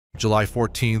July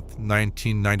 14,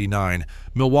 1999,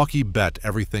 Milwaukee bet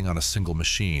everything on a single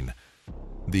machine.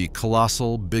 The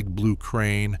colossal Big Blue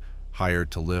crane, hired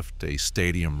to lift a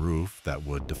stadium roof that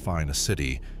would define a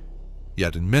city.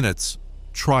 Yet in minutes,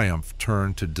 triumph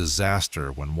turned to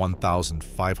disaster when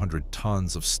 1,500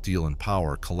 tons of steel and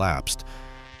power collapsed,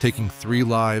 taking 3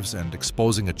 lives and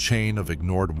exposing a chain of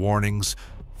ignored warnings,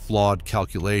 flawed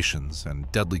calculations,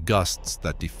 and deadly gusts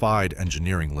that defied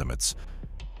engineering limits.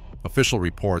 Official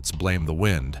reports blame the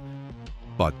wind,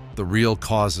 but the real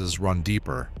causes run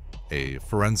deeper, a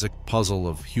forensic puzzle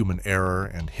of human error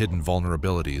and hidden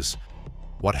vulnerabilities.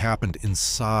 What happened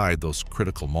inside those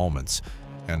critical moments,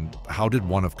 and how did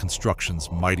one of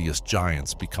construction's mightiest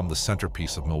giants become the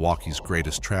centerpiece of Milwaukee's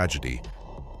greatest tragedy?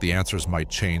 The answers might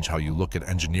change how you look at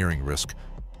engineering risk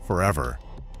forever.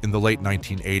 In the late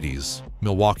 1980s,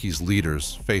 Milwaukee's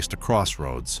leaders faced a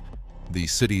crossroads. The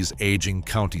city's aging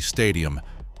county stadium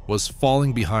was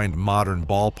falling behind modern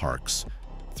ballparks,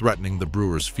 threatening the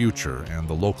Brewers' future and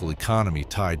the local economy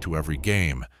tied to every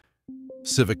game.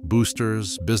 Civic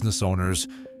boosters, business owners,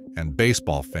 and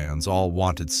baseball fans all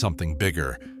wanted something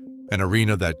bigger, an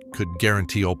arena that could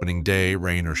guarantee opening day,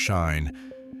 rain or shine,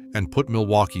 and put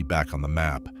Milwaukee back on the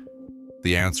map.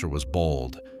 The answer was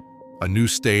bold: a new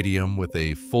stadium with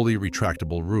a fully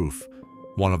retractable roof,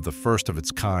 one of the first of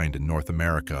its kind in North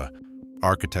America.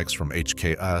 Architects from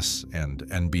HKS and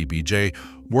NBBJ,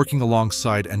 working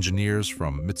alongside engineers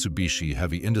from Mitsubishi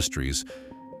Heavy Industries,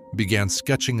 began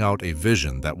sketching out a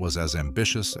vision that was as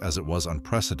ambitious as it was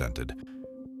unprecedented.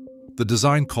 The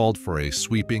design called for a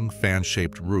sweeping,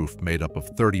 fan-shaped roof made up of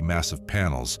 30 massive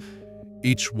panels,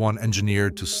 each one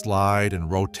engineered to slide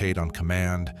and rotate on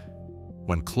command.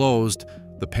 When closed,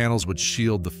 the panels would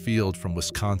shield the field from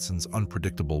Wisconsin's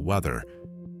unpredictable weather.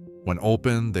 When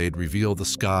open, they'd reveal the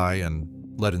sky and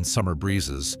let in summer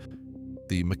breezes.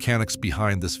 The mechanics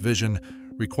behind this vision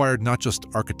required not just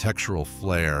architectural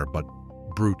flair, but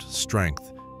brute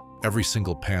strength. Every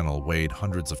single panel weighed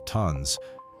hundreds of tons,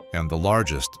 and the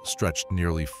largest stretched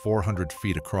nearly 400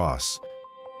 feet across.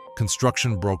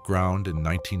 Construction broke ground in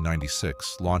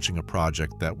 1996, launching a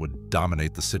project that would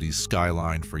dominate the city's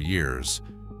skyline for years.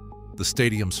 The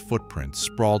stadium's footprint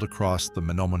sprawled across the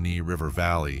Menominee River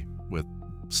Valley, with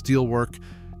steelwork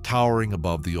towering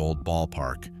above the old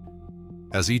ballpark.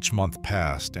 As each month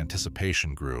passed,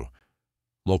 anticipation grew.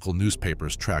 Local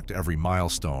newspapers tracked every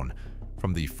milestone,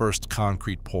 from the first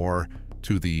concrete pour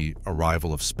to the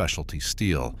arrival of specialty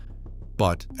steel.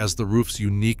 But as the roof's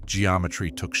unique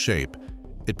geometry took shape,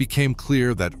 it became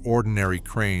clear that ordinary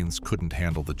cranes couldn't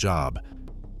handle the job.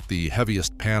 The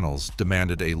heaviest panels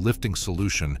demanded a lifting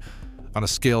solution on a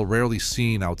scale rarely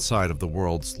seen outside of the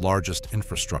world's largest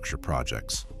infrastructure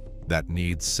projects. That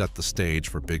need set the stage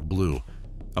for Big Blue,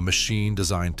 a machine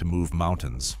designed to move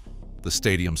mountains. The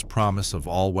stadium's promise of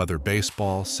all-weather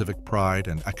baseball, civic pride,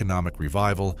 and economic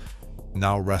revival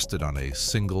now rested on a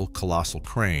single colossal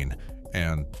crane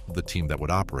and the team that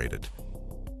would operate it.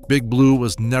 Big Blue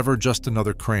was never just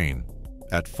another crane.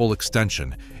 At full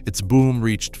extension, its boom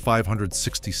reached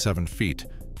 567 feet,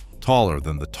 taller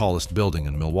than the tallest building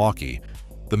in Milwaukee.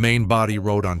 The main body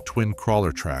rode on twin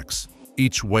crawler tracks,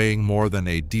 each weighing more than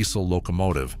a diesel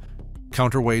locomotive.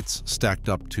 Counterweights stacked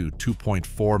up to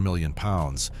 2.4 million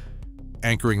pounds,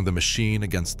 anchoring the machine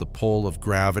against the pull of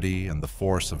gravity and the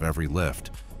force of every lift.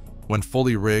 When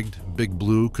fully rigged, Big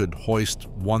Blue could hoist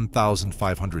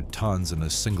 1,500 tons in a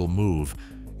single move,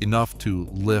 enough to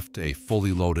lift a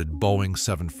fully loaded Boeing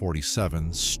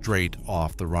 747 straight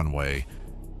off the runway.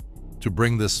 To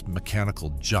bring this mechanical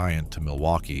giant to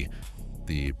Milwaukee,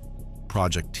 the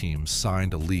project team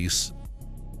signed a lease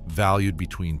valued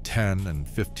between $10 and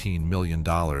 $15 million.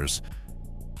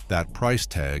 That price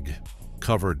tag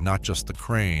covered not just the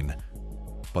crane,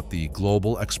 but the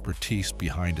global expertise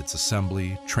behind its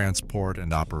assembly, transport,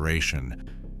 and operation.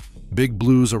 Big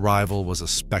Blue's arrival was a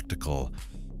spectacle.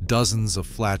 Dozens of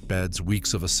flatbeds,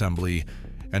 weeks of assembly,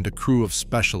 and a crew of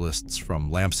specialists from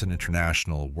Lampson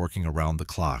International working around the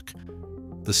clock.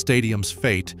 The stadium's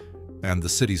fate, and the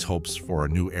city's hopes for a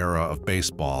new era of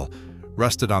baseball,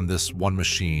 rested on this one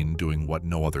machine doing what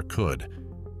no other could.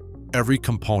 Every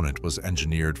component was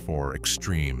engineered for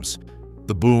extremes.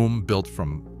 The boom, built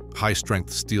from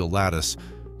high-strength steel lattice,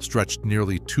 stretched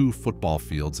nearly 2 football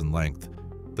fields in length.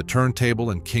 The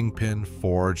turntable and Kingpin,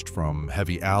 forged from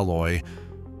heavy alloy,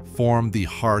 formed the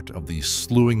heart of the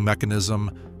slewing mechanism,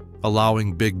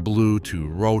 allowing Big Blue to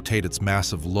rotate its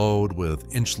massive load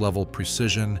with inch-level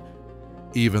precision.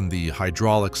 Even the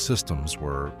hydraulic systems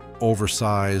were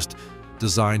oversized,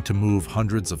 designed to move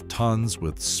hundreds of tons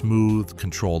with smooth,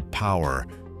 controlled power.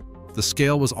 The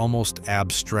scale was almost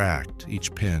abstract,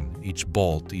 each pin, each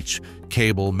bolt, each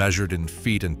cable measured in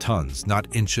feet and tons,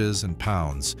 not inches and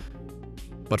pounds.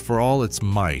 But for all its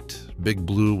might, Big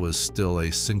Blue was still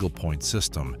a single-point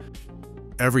system.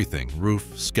 Everything,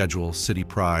 roof, schedule, city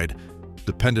pride,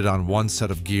 depended on one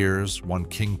set of gears, one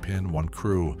kingpin, one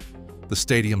crew. The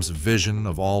stadium's vision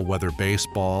of all-weather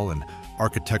baseball and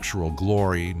architectural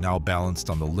glory now balanced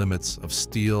on the limits of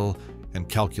steel and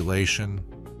calculation.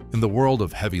 In the world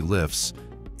of heavy lifts,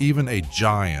 even a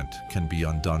giant can be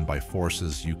undone by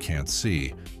forces you can't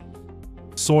see.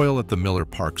 Soil at the Miller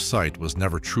Park site was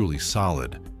never truly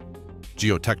solid.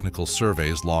 Geotechnical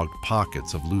surveys logged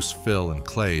pockets of loose fill and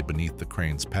clay beneath the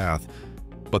crane's path,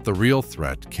 but the real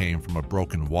threat came from a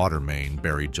broken water main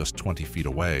buried just 20 feet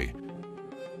away.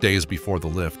 Days before the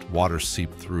lift, water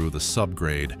seeped through the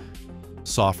subgrade,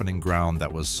 softening ground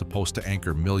that was supposed to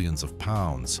anchor millions of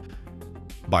pounds.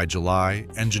 By July,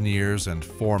 engineers and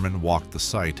foremen walked the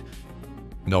site,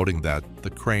 noting that the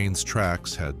crane's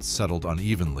tracks had settled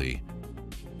unevenly.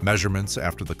 Measurements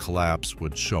after the collapse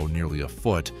would show nearly a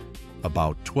foot,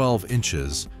 about 12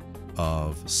 inches,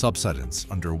 of subsidence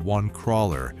under one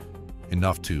crawler,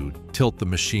 enough to tilt the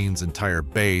machine's entire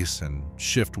base and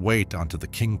shift weight onto the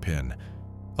kingpin.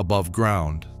 Above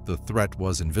ground, the threat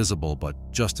was invisible but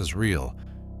just as real.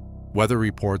 Weather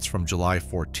reports from July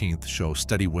 14th show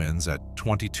steady winds at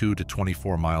 22 to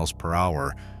 24 miles per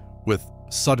hour, with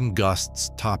sudden gusts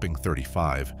topping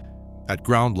 35. At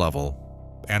ground level,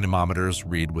 anemometers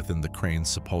read within the crane's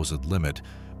supposed limit,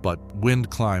 but wind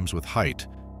climbs with height.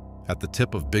 At the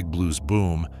tip of Big Blue's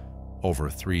boom, over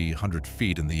 300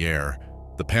 feet in the air,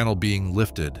 the panel being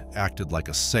lifted acted like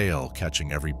a sail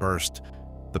catching every burst.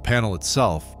 The panel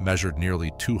itself measured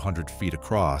nearly 200 feet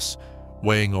across,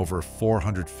 weighing over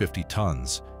 450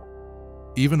 tons.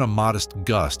 Even a modest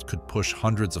gust could push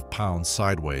hundreds of pounds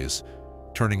sideways,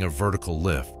 turning a vertical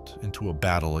lift into a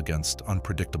battle against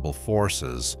unpredictable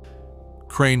forces.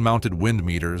 Crane-mounted wind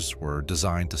meters were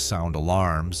designed to sound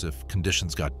alarms if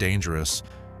conditions got dangerous,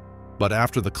 but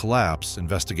after the collapse,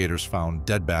 investigators found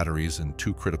dead batteries in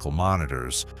 2 critical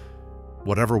monitors.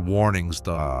 Whatever warnings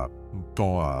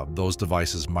those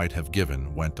devices might have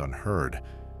given went unheard.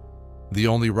 The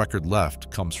only record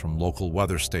left comes from local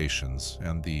weather stations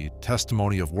and the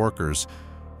testimony of workers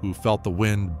who felt the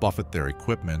wind buffet their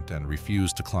equipment and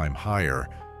refused to climb higher.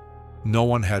 No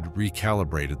one had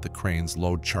recalibrated the crane's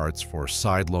load charts for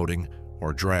side loading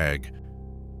or drag.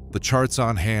 The charts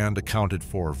on hand accounted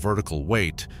for vertical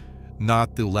weight,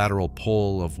 not the lateral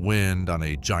pull of wind on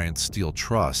a giant steel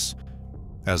truss.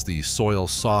 As the soil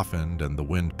softened and the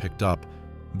wind picked up,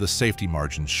 the safety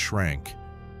margins shrank.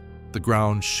 The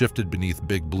ground shifted beneath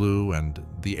Big Blue and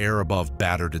the air above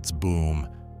battered its boom.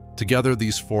 Together,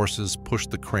 these forces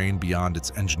pushed the crane beyond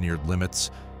its engineered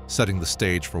limits, setting the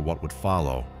stage for what would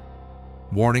follow.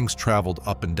 Warnings traveled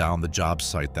up and down the job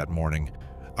site that morning.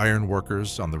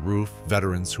 Ironworkers on the roof,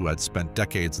 veterans who had spent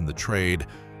decades in the trade,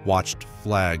 watched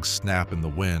flags snap in the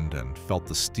wind and felt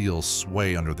the steel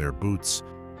sway under their boots.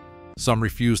 Some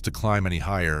refused to climb any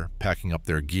higher, packing up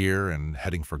their gear and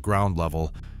heading for ground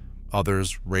level.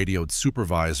 Others radioed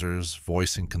supervisors,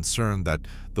 voicing concern that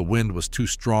the wind was too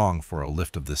strong for a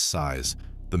lift of this size.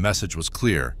 The message was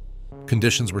clear.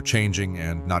 Conditions were changing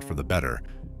and not for the better.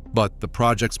 But the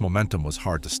project's momentum was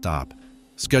hard to stop.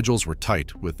 Schedules were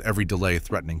tight, with every delay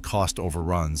threatening cost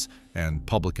overruns and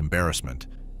public embarrassment.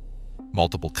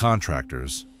 Multiple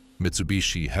contractors,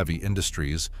 Mitsubishi Heavy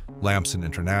Industries, Lampson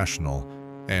International,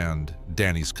 and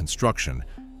Danny's Construction,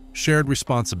 shared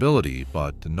responsibility,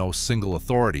 but no single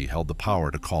authority held the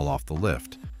power to call off the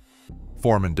lift.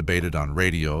 Foremen debated on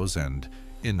radios and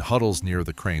in huddles near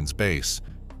the crane's base.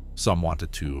 Some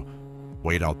wanted to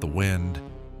wait out the wind,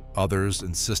 others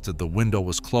insisted the window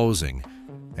was closing,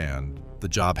 and the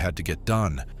job had to get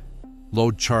done.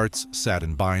 Load charts sat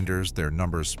in binders, their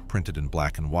numbers printed in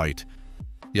black and white.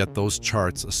 Yet those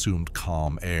charts assumed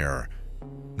calm air,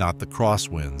 not the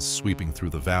crosswinds sweeping through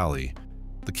the valley.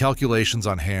 The calculations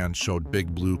on hand showed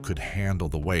Big Blue could handle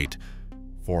the weight,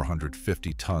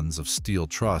 450 tons of steel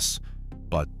truss,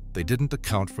 but they didn't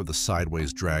account for the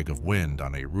sideways drag of wind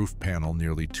on a roof panel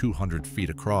nearly 200 feet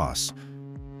across.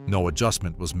 No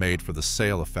adjustment was made for the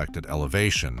sail effect at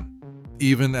elevation,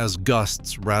 even as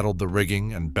gusts rattled the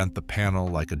rigging and bent the panel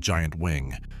like a giant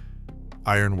wing.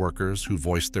 Ironworkers who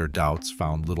voiced their doubts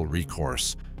found little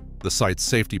recourse. The site's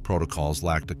safety protocols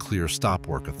lacked a clear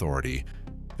stop-work authority.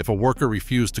 If a worker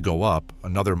refused to go up,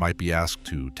 another might be asked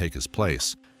to take his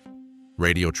place.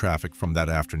 Radio traffic from that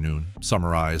afternoon,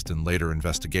 summarized in later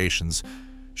investigations,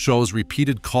 shows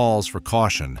repeated calls for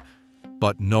caution,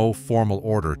 but no formal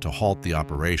order to halt the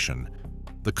operation.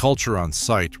 The culture on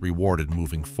site rewarded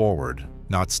moving forward,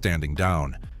 not standing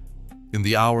down. In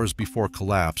the hours before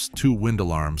collapse, 2 wind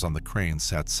alarms on the crane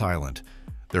sat silent,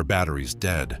 their batteries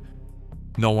dead.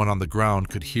 No one on the ground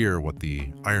could hear what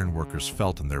the ironworkers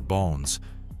felt in their bones.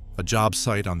 A job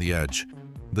site on the edge.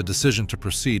 The decision to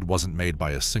proceed wasn't made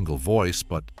by a single voice,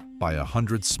 but by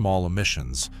 100 small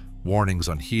omissions, warnings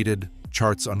unheeded,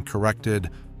 charts uncorrected,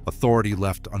 authority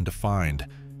left undefined.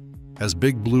 As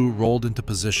Big Blue rolled into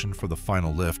position for the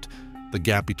final lift, the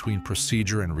gap between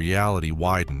procedure and reality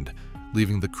widened,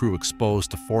 leaving the crew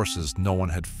exposed to forces no one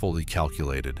had fully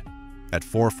calculated. At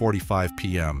 4:45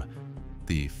 p.m.,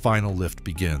 the final lift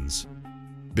begins.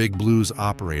 Big Blue's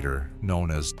operator,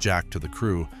 known as Jack to the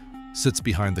crew, sits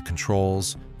behind the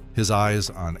controls, his eyes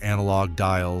on analog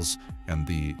dials and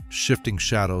the shifting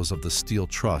shadows of the steel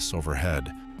truss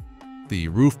overhead. The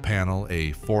roof panel,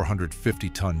 a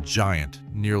 450-ton giant,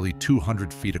 nearly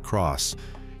 200 feet across,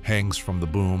 hangs from the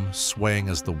boom, swaying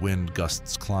as the wind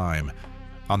gusts climb.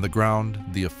 On the ground,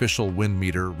 the official wind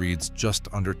meter reads just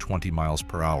under 20 miles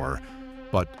per hour,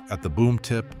 but at the boom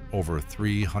tip, over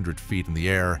 300 feet in the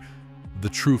air, the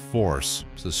true force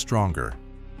is stronger.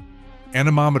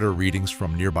 Anemometer readings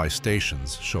from nearby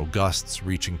stations show gusts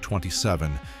reaching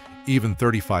 27, even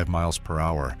 35 miles per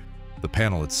hour. The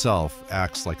panel itself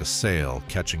acts like a sail,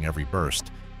 catching every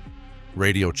burst.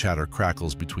 Radio chatter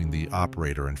crackles between the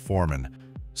operator and foreman.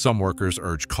 Some workers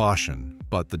urge caution,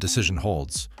 but the decision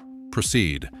holds.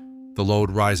 Proceed. The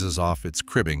load rises off its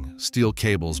cribbing, steel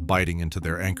cables biting into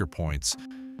their anchor points.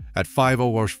 At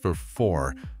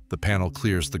 5:04, the panel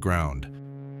clears the ground.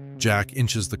 Jack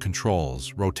inches the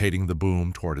controls, rotating the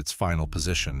boom toward its final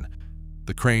position.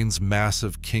 The crane's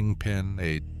massive Kingpin,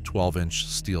 a 12-inch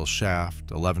steel shaft,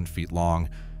 11 feet long,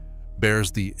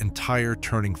 bears the entire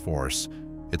turning force,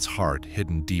 its heart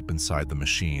hidden deep inside the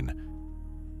machine.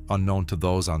 Unknown to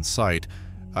those on site,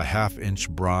 a half-inch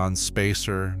bronze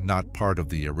spacer, not part of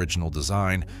the original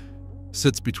design,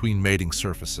 sits between mating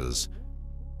surfaces.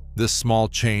 This small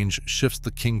change shifts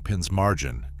the Kingpin's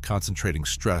margin, concentrating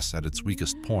stress at its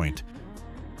weakest point.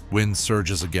 Wind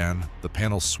surges again, the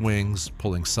panel swings,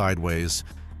 pulling sideways.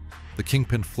 The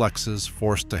Kingpin flexes,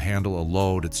 forced to handle a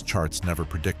load its charts never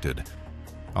predicted.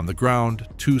 On the ground,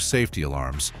 2 safety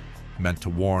alarms, meant to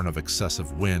warn of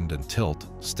excessive wind and tilt,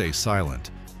 stay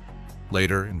silent.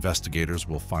 Later, investigators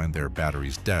will find their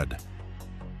batteries dead.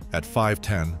 At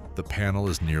 5:10, the panel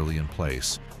is nearly in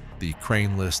place. The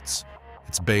crane lists,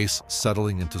 its base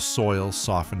settling into soil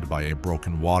softened by a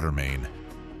broken water main.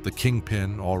 The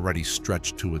Kingpin, already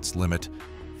stretched to its limit,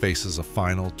 faces a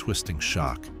final twisting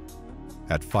shock.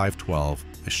 At 5:12,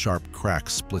 a sharp crack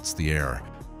splits the air.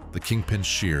 The Kingpin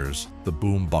shears, the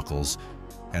boom buckles,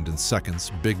 and in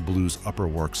seconds, Big Blue's upper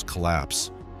works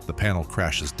collapse. The panel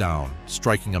crashes down,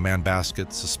 striking a man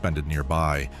basket suspended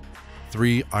nearby.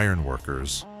 3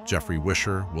 ironworkers, Jeffrey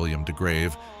Wischer, William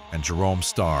DeGrave, and Jerome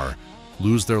Starr,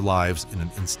 lose their lives in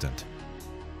an instant.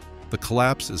 The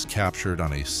collapse is captured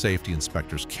on a safety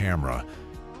inspector's camera,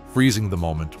 freezing the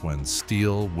moment when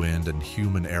steel, wind, and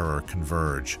human error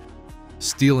converge.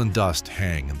 Steel and dust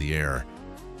hang in the air.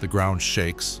 The ground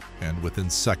shakes, and within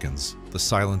seconds, the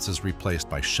silence is replaced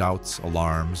by shouts,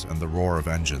 alarms, and the roar of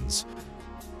engines.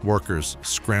 Workers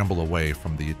scramble away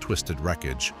from the twisted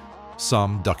wreckage,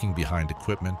 some ducking behind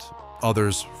equipment,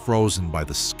 others frozen by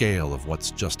the scale of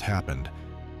what's just happened.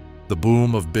 The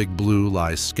boom of Big Blue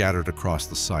lies scattered across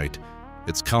the site,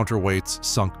 its counterweights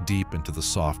sunk deep into the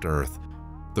soft earth.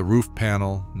 The roof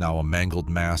panel, now a mangled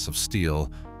mass of steel,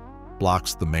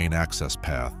 blocks the main access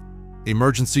path.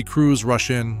 Emergency crews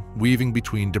rush in, weaving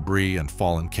between debris and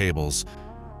fallen cables.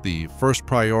 The first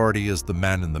priority is the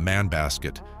men in the man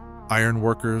basket.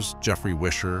 Ironworkers, Jeffrey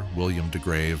Wischer, William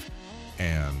DeGrave,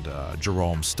 and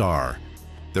Jerome Starr.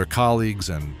 Their colleagues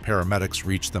and paramedics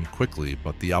reach them quickly,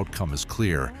 but the outcome is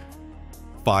clear.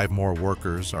 5 more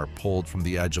workers are pulled from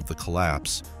the edge of the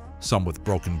collapse, some with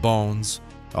broken bones,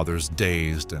 others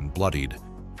dazed and bloodied.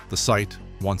 The site,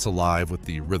 once alive with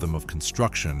the rhythm of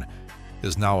construction,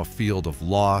 is now a field of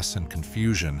loss and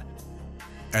confusion.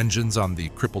 Engines on the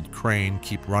crippled crane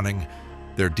keep running,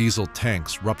 their diesel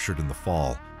tanks ruptured in the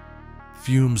fall.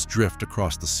 Fumes drift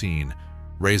across the scene,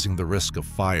 raising the risk of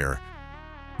fire.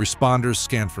 Responders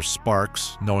scan for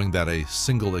sparks, knowing that a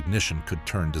single ignition could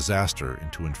turn disaster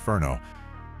into inferno.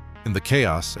 In the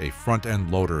chaos, a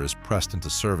front-end loader is pressed into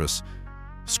service,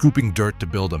 scooping dirt to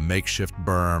build a makeshift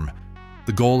berm.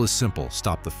 The goal is simple: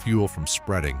 stop the fuel from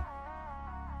spreading.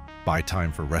 Buy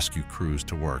time for rescue crews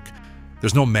to work.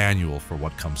 There's no manual for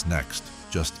what comes next,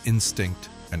 just instinct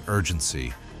and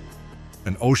urgency.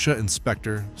 An OSHA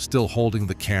inspector, still holding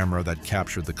the camera that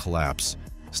captured the collapse,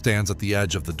 stands at the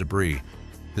edge of the debris.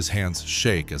 His hands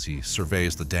shake as he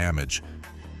surveys the damage.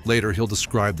 Later, he'll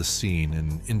describe the scene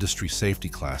in industry safety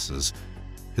classes,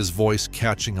 his voice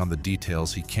catching on the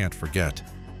details he can't forget.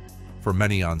 For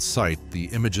many on site, the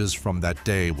images from that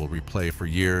day will replay for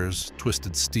years: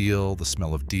 twisted steel, the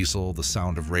smell of diesel, the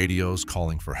sound of radios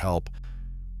calling for help.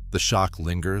 The shock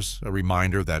lingers, a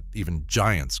reminder that even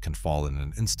giants can fall in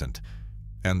an instant,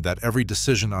 and that every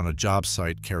decision on a job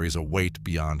site carries a weight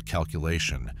beyond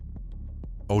calculation.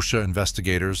 OSHA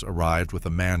investigators arrived with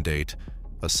a mandate: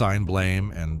 assign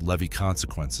blame and levy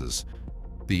consequences.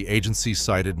 The agency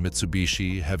cited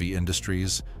Mitsubishi Heavy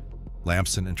Industries,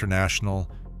 Lampson International,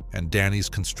 and Danny's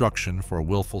Construction for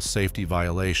willful safety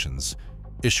violations,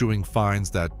 issuing fines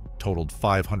that totaled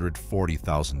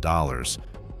 $540,000.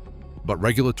 But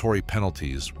regulatory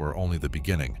penalties were only the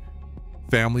beginning.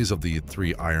 Families of the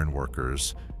three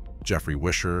ironworkers, Jeffrey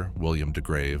Wischer, William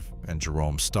DeGrave, and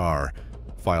Jerome Starr,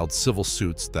 filed civil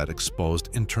suits that exposed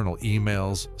internal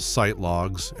emails, site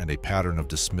logs, and a pattern of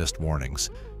dismissed warnings.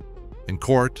 In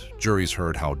court, juries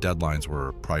heard how deadlines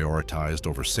were prioritized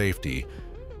over safety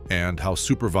and how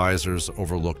supervisors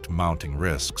overlooked mounting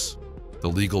risks. The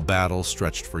legal battle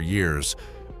stretched for years,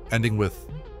 ending with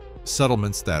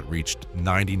settlements that reached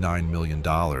 $99 million.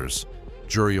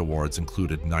 Jury awards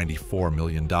included $94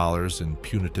 million in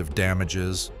punitive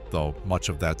damages, though much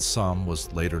of that sum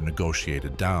was later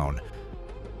negotiated down.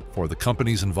 For the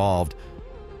companies involved,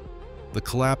 the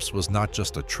collapse was not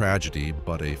just a tragedy,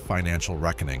 but a financial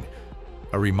reckoning,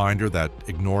 a reminder that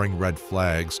ignoring red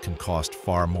flags can cost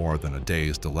far more than a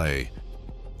day's delay.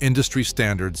 Industry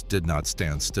standards did not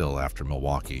stand still after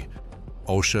Milwaukee.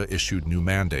 OSHA issued new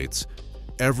mandates.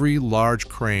 Every large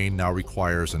crane now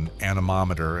requires an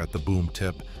anemometer at the boom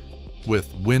tip,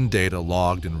 with wind data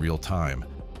logged in real time.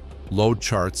 Load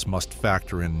charts must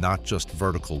factor in not just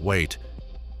vertical weight,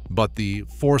 but the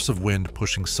force of wind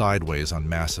pushing sideways on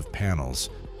massive panels.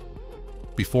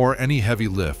 Before any heavy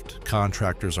lift,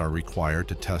 contractors are required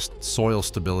to test soil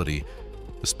stability,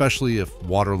 especially if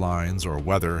water lines or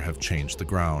weather have changed the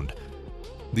ground.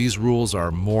 These rules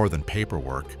are more than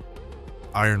paperwork.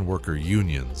 Ironworker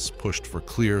unions pushed for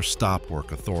clear stop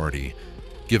work authority,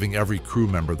 giving every crew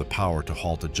member the power to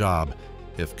halt a job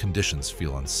if conditions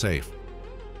feel unsafe.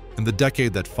 In the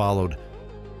decade that followed,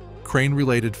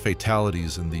 crane-related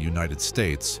fatalities in the United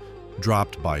States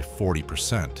dropped by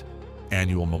 40%.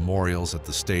 Annual memorials at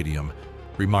the stadium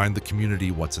remind the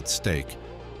community what's at stake.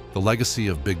 The legacy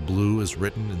of Big Blue is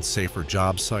written in safer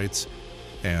job sites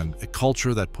and a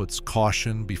culture that puts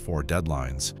caution before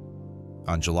deadlines.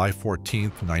 On July 14,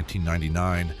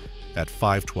 1999, at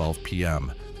 5:12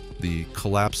 p.m., the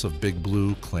collapse of Big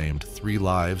Blue claimed 3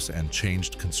 lives and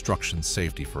changed construction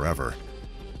safety forever.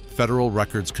 Federal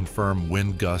records confirm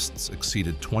wind gusts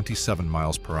exceeded 27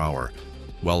 miles per hour,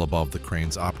 well above the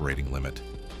crane's operating limit.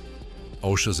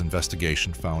 OSHA's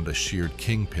investigation found a sheared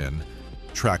Kingpin,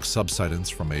 track subsidence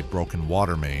from a broken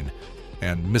water main,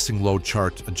 and missing load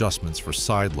chart adjustments for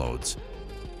side loads.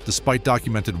 Despite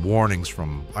documented warnings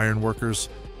from ironworkers,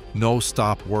 no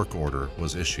stop work order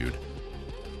was issued.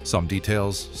 Some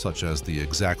details, such as the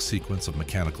exact sequence of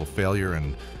mechanical failure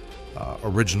and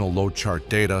original load chart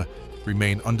data,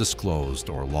 remain undisclosed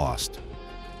or lost.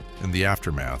 In the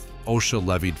aftermath, OSHA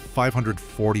levied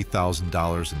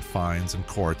 $540,000 in fines and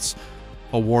courts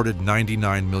awarded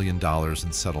 $99 million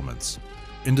in settlements.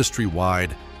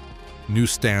 Industry-wide, new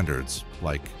standards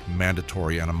like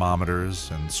mandatory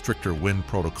anemometers and stricter wind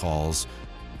protocols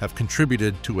have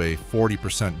contributed to a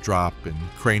 40% drop in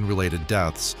crane-related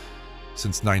deaths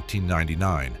since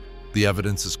 1999. The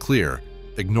evidence is clear.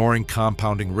 Ignoring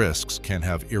compounding risks can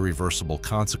have irreversible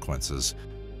consequences.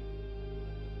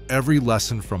 Every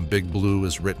lesson from Big Blue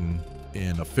is written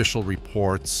in official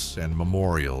reports and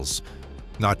memorials,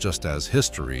 not just as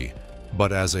history,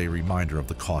 but as a reminder of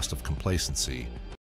the cost of complacency.